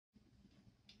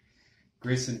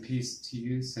Grace and peace to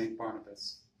you, St.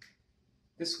 Barnabas.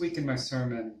 This week in my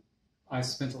sermon, I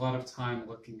spent a lot of time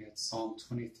looking at Psalm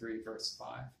 23, verse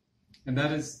 5. And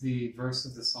that is the verse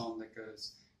of the psalm that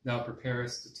goes, "Thou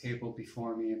preparest a table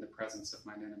before me in the presence of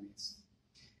mine enemies."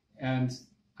 And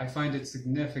I find it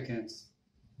significant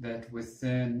that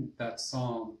within that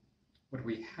psalm, what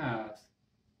we have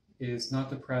is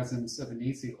not the presence of an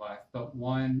easy life, but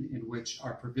one in which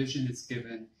our provision is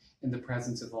given in the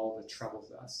presence of all that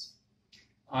troubles us.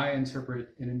 I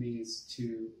interpret enemies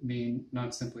to mean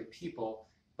not simply people,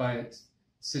 but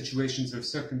situations or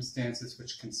circumstances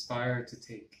which conspire to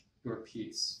take your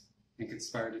peace and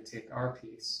conspire to take our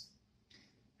peace.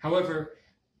 However,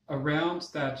 around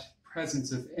that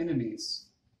presence of enemies,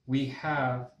 we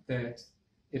have that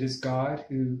it is God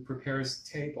who prepares the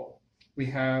table. We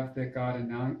have that God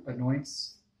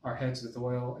anoints our heads with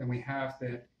oil, and we have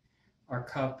that our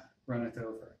cup runneth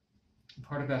over. And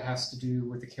part of that has to do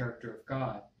with the character of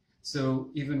God.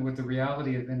 So even with the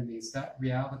reality of enemies, that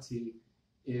reality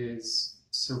is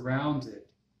surrounded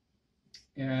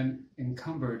and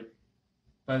encumbered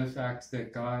by the fact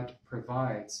that God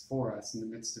provides for us in the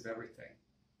midst of everything,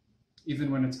 even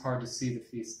when it's hard to see the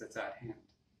feast that's at hand.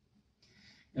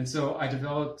 And so I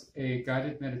developed a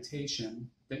guided meditation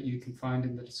that you can find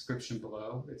in the description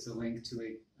below. It's a link to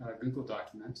a Google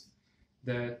document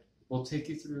that will take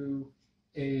you through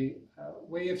a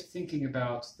way of thinking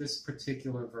about this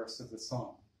particular verse of the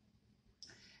psalm.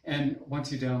 And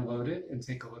once you download it and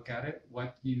take a look at it,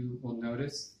 what you will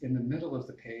notice in the middle of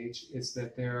the page is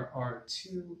that there are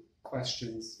two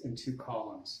questions in two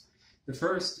columns. The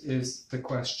first is the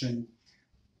question,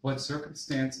 what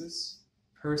circumstances,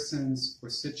 persons, or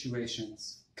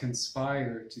situations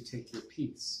conspire to take your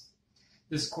peace?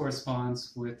 This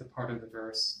corresponds with the part of the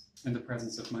verse, in the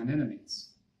presence of mine enemies.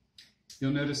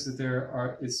 You'll notice that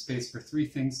there is space for three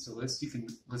things to list. You can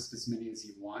list as many as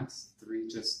you want. Three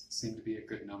just seem to be a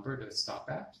good number to stop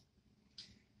at.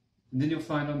 And then you'll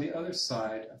find on the other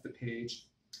side of the page,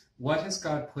 what has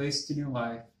God placed in your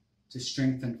life to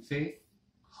strengthen faith,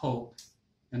 hope,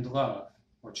 and love,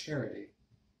 or charity?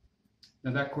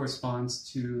 Now that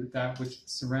corresponds to that which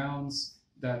surrounds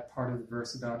that part of the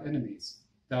verse about enemies.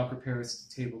 Thou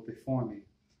preparest a table before me.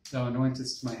 Thou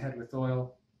anointest my head with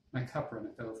oil, my cup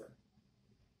runneth over.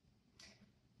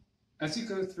 As you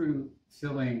go through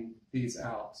filling these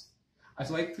out, I'd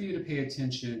like for you to pay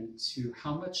attention to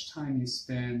how much time you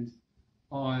spend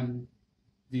on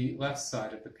the left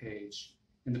side of the page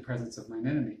in the presence of mine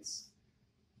enemies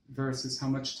versus how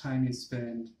much time you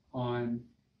spend on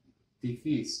the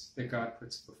feast that God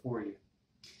puts before you.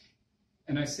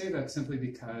 And I say that simply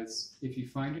because if you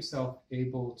find yourself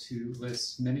able to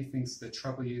list many things that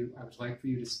trouble you, I would like for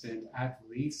you to spend at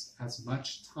least as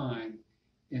much time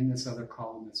in this other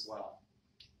column as well.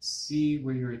 See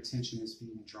where your attention is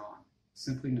being drawn.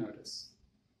 Simply notice.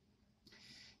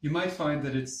 You might find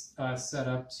that it's set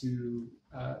up to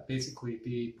basically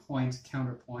be point,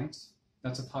 counterpoint.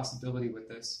 That's a possibility with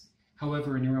this.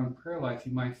 However, in your own prayer life,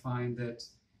 you might find that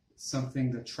something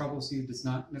that troubles you does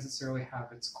not necessarily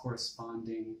have its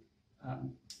corresponding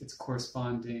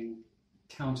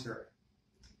counter.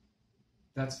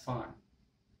 That's fine.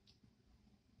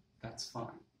 That's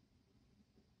fine.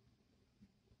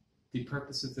 The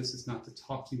purpose of this is not to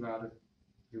talk you out of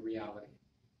your reality.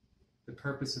 The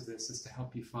purpose of this is to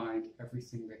help you find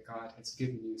everything that God has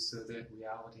given you so that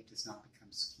reality does not become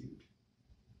skewed.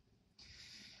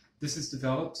 This is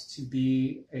developed to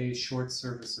be a short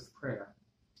service of prayer.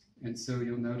 And so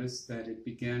you'll notice that it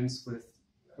begins with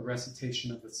a recitation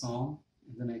of the psalm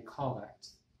and then a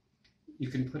collect. You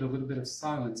can put a little bit of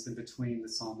silence in between the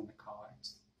psalm and the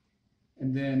collect.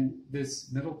 And then this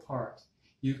middle part,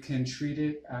 you can treat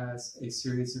it as a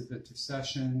series of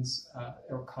intercessions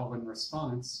or call and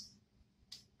response.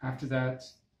 After that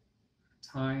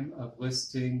time of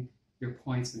listing your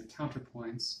points and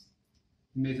counterpoints,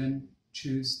 you may then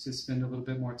choose to spend a little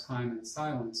bit more time in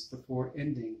silence before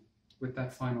ending with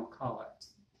that final collect.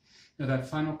 Now that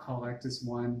final collect is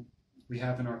one we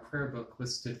have in our prayer book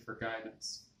listed for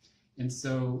guidance. And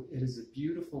so it is a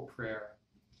beautiful prayer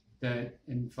that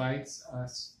invites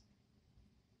us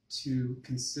to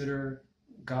consider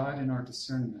God in our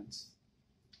discernment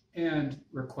and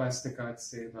request that God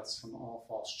save us from all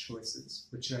false choices,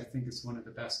 which I think is one of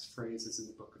the best phrases in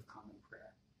the Book of Common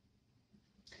Prayer.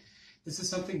 This is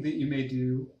something that you may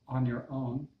do on your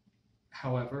own.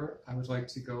 However, I would like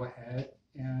to go ahead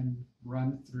and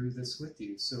run through this with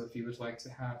you. So if you would like to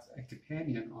have a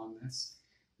companion on this,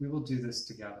 we will do this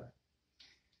together.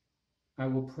 I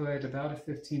will put about a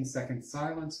 15-second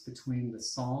silence between the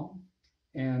psalm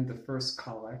and the first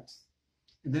collect,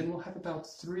 and then we'll have about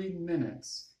 3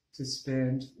 minutes to to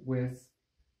spend with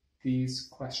these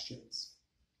questions.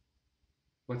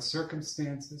 What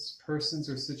circumstances, persons,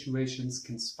 or situations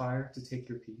conspire to take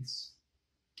your peace?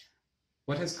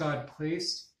 What has God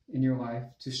placed in your life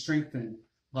to strengthen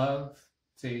love,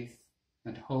 faith,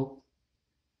 and hope?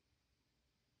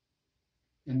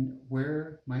 And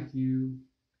where might you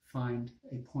find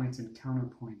a point and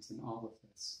counterpoint in all of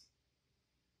this?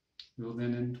 We will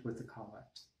then end with the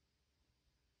collect.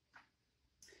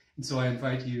 And so I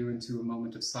invite you into a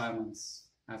moment of silence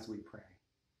as we pray.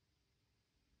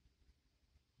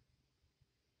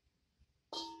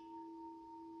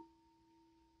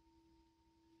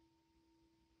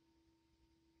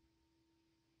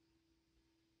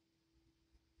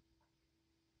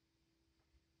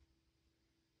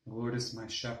 The Lord is my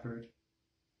shepherd,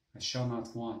 I shall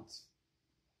not want.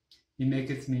 He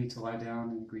maketh me to lie down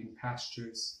in green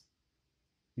pastures.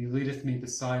 He leadeth me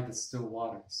beside the still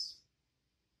waters.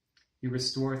 He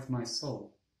restoreth my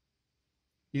soul.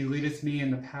 He leadeth me in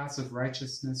the paths of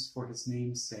righteousness for his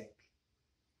name's sake.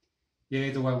 Yea,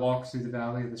 though I walk through the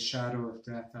valley of the shadow of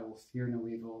death, I will fear no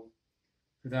evil,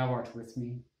 for thou art with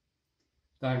me.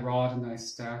 Thy rod and thy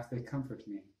staff, they comfort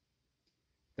me.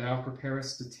 Thou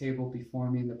preparest a table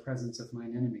before me in the presence of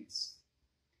mine enemies.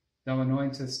 Thou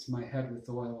anointest my head with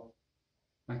oil,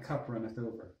 my cup runneth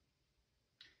over.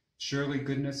 Surely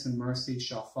goodness and mercy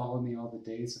shall follow me all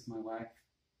the days of my life,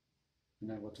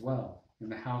 and I will dwell in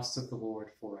the house of the Lord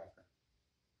forever.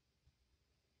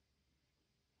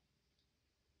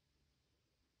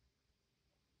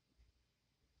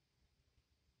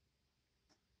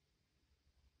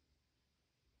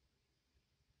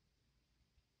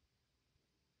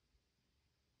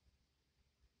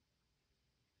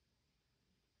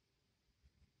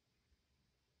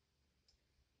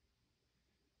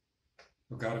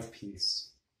 O God of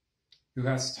peace, who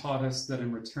hast taught us that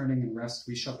in returning and rest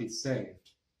we shall be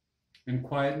saved, and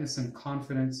quietness and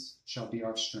confidence shall be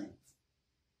our strength.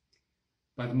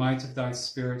 By the might of thy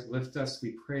Spirit, lift us,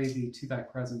 we pray thee, to thy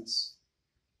presence,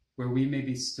 where we may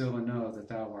be still and know that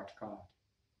thou art God.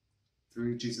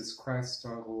 Through Jesus Christ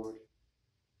our Lord.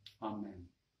 Amen.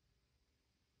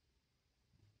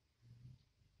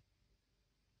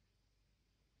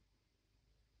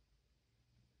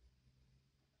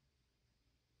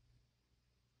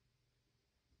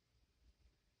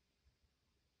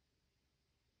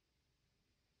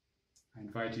 I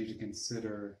invite you to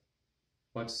consider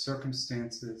what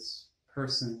circumstances,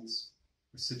 persons,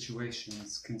 or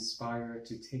situations conspire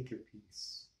to take your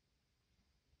peace.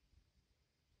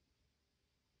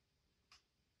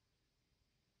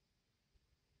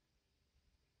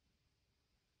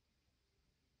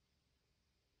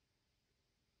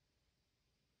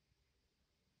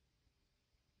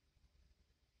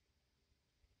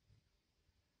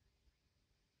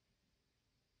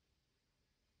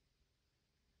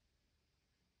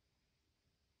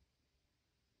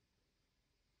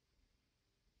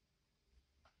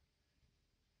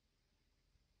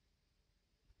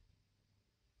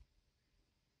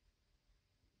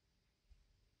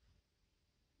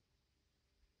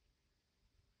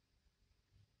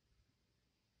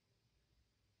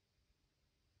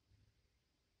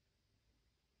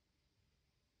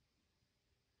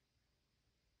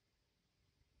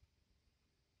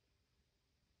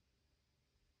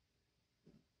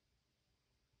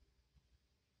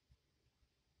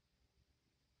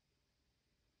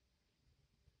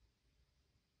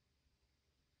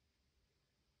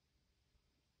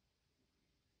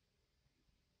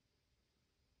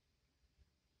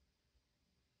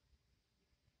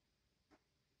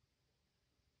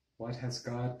 What has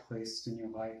God placed in your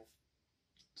life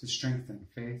to strengthen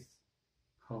faith,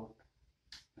 hope,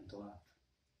 and love?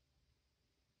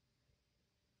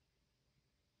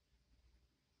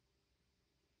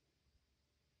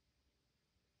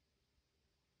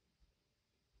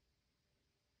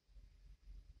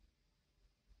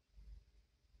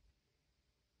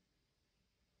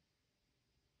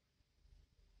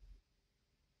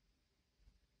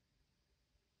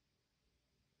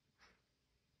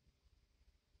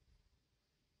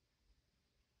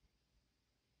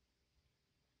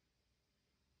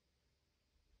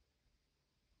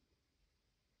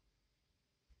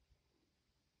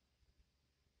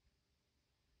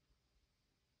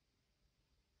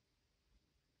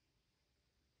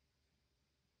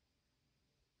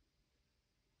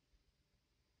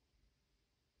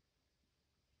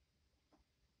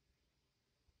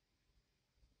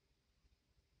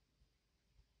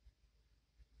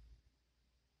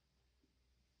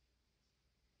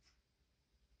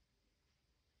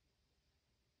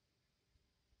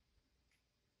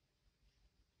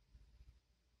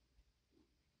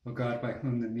 O God, by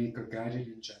whom the meek are guided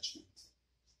in judgment,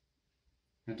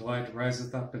 and light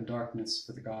riseth up in darkness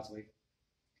for the godly,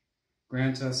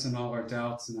 grant us in all our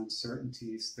doubts and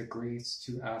uncertainties the grace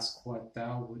to ask what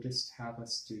thou wouldest have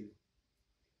us do,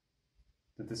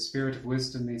 that the Spirit of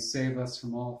wisdom may save us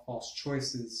from all false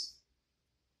choices,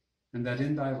 and that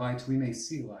in thy light we may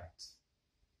see light,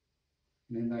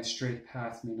 and in thy straight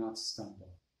path may not stumble.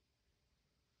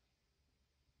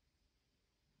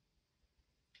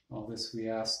 All this we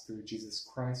ask through Jesus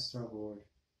Christ our Lord.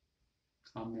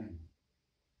 Amen.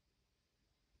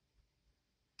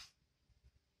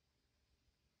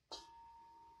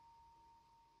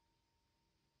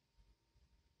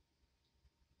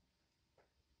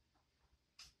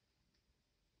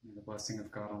 May the blessing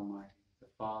of God Almighty, the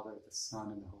Father, the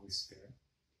Son, and the Holy Spirit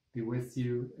be with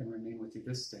you and remain with you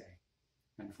this day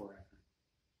and forever.